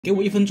给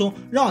我1分钟，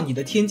让你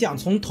的天将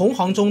从同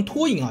行中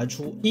脱颖而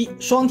出。1.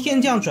 双天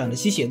将转的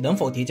吸血能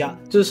否叠加？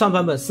这是上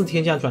版本4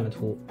天将转的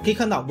图，可以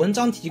看到文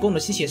章提供的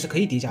吸血是可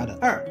以叠加的。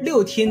2.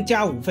 6天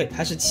加5费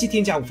还是7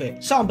天加5费？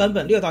上版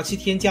本6到7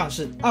天将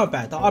是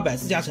200到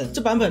240加成，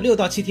这版本6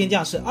到7天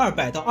将是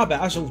200到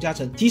225加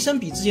成，提升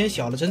比之前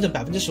小了整整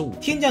 15%。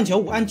天将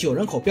95按9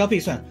人口标配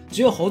算，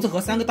只有猴子和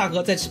3个大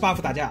哥在吃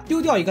buff 打架，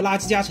丢掉一个垃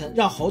圾加成，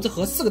让猴子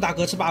和4个大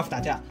哥吃 buff 打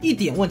架，一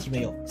点问题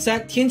没有。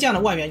3. 天将的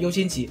外援优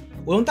先级。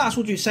我用大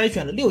数据筛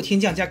选了6天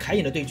将加凯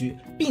隐的对局，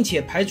并且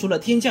排除了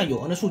天将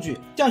有恩的数据。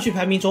将序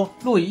排名中，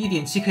洛以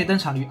 1.7K 登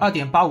场率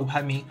 2.85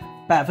 排名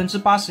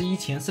，81%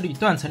前4率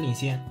断层领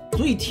先，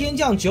所以天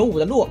将95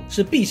的洛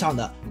是必上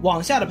的。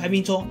往下的排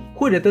名中，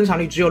会的登场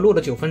率只有洛的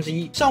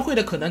1/9，上会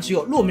的可能只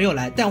有洛没有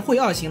来，但会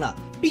2星了，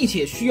并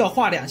且需要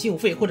画2星5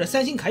费或者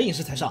3星凯隐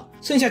时才上，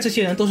剩下这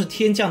些人都是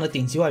天将的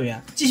顶级外援。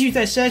继续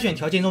在筛选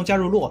条件中加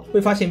入洛，会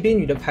发现兵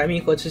女的排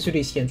名和持续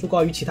率显著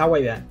高于其他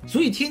外援，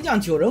所以天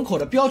将9人口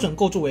的标准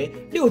构筑为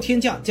6天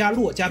将加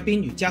洛加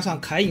兵女加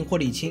上凯隐或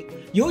李青，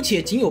有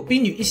且仅有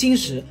兵女1星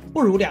时，不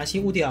如2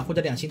星乌迪尔或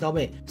者2星刀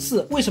妹。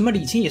4. 为什么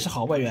李青也是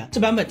好外援？这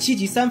版本7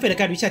级3费的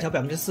概率下调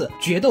 4%，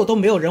 决斗都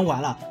没有人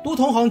玩了，多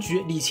同行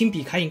局李青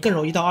比凯隐更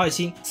容易到2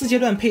星，4阶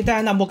段配戴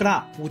安娜莫格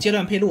纳，5阶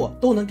段配洛，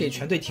都能给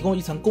全队提供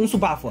一层攻速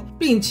buff，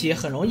 并且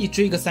很容易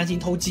追个3星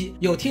偷鸡。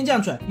有天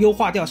将转优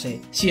化掉谁？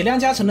血量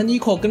加成的妮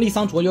蔻跟丽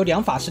桑卓有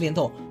2法师联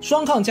动，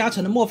双抗加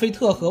成的墨菲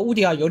特和乌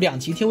迪尔有2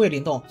级天位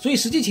联动，所以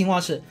实际情况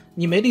是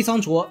你没丽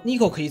桑卓，妮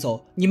蔻可以走；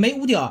你没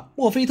乌迪尔，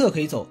墨菲特可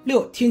以走。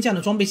6. 天将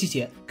的装备细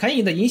节，凯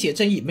隐的饮血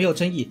正义没有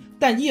争议，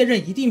但夜刃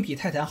一定比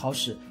泰坦好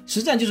使。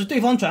实战就是对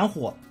方转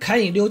火，凯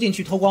隐溜进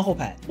去偷光后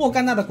排。莫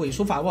甘娜的鬼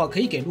书法帽可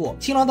以给洛，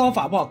青狼刀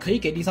法帽可以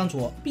给丽桑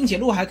卓，并且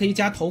洛还可以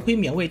加头盔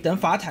免卫等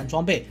法坦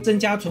装备，增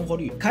加存活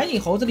率。凯隐、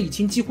猴子、李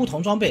青几乎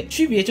同装备，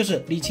区别就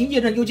是李青夜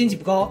刃优先级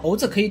不高，猴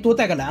子可以多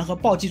带个蓝和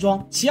暴击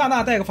装，齐亚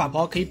娜带个法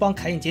袍可以帮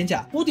凯隐减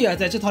甲，乌迪尔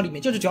在这套里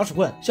面就是搅屎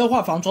棍，消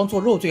化防装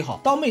做肉最好，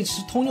刀妹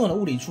吃通用的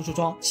物理输出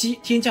装。7.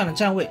 天将的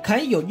站位，凯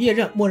隐有夜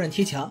刃默认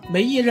贴墙，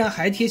没夜刃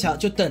还贴墙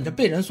就等着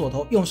被人锁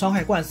头，用伤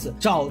害灌死，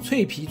找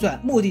脆皮钻，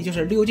目的就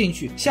是溜进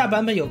去。下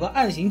版本有个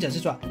暗行整尸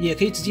爪，也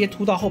可以直接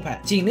突到后排，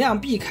尽量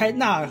避开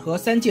纳尔和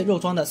3件肉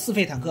装的4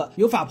费坦克，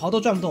有法袍都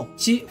转不动。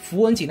7.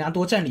 符文尽量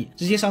多站立，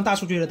直接上大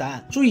数据的答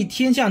案。注意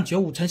天将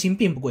95成型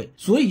并不贵，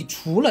所以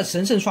除了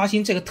神圣刷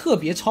新这个特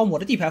别超模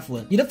的地牌符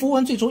文，你的符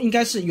文最终应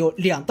该是有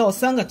2到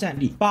3个战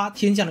力。8.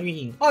 天将的运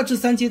营，2至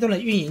3阶段的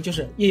运营就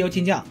是夜游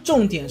天将，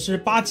重点是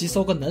8级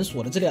搜个能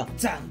锁的质量，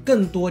攒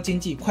更多经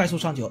济，快速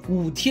上9。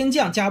5. 天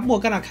将加莫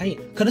甘娜凯隐，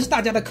可能是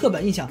大家的刻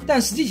板印象，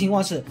但实际情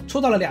况是抽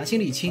到了2星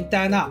李青、戴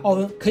安娜、奥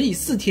恩，可以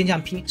4天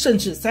将拼，甚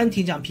至3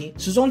天将拼。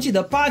始终记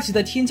得8级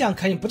的天将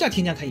凯隐不叫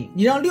天将凯隐，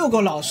你让6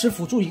个老师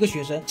辅助1个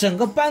学生，整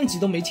个班级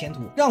都没前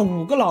途；让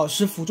5个老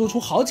师辅助出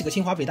好几个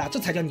清华北大，这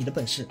才叫你的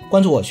本事。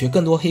关注我，学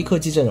更多黑科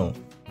技阵容。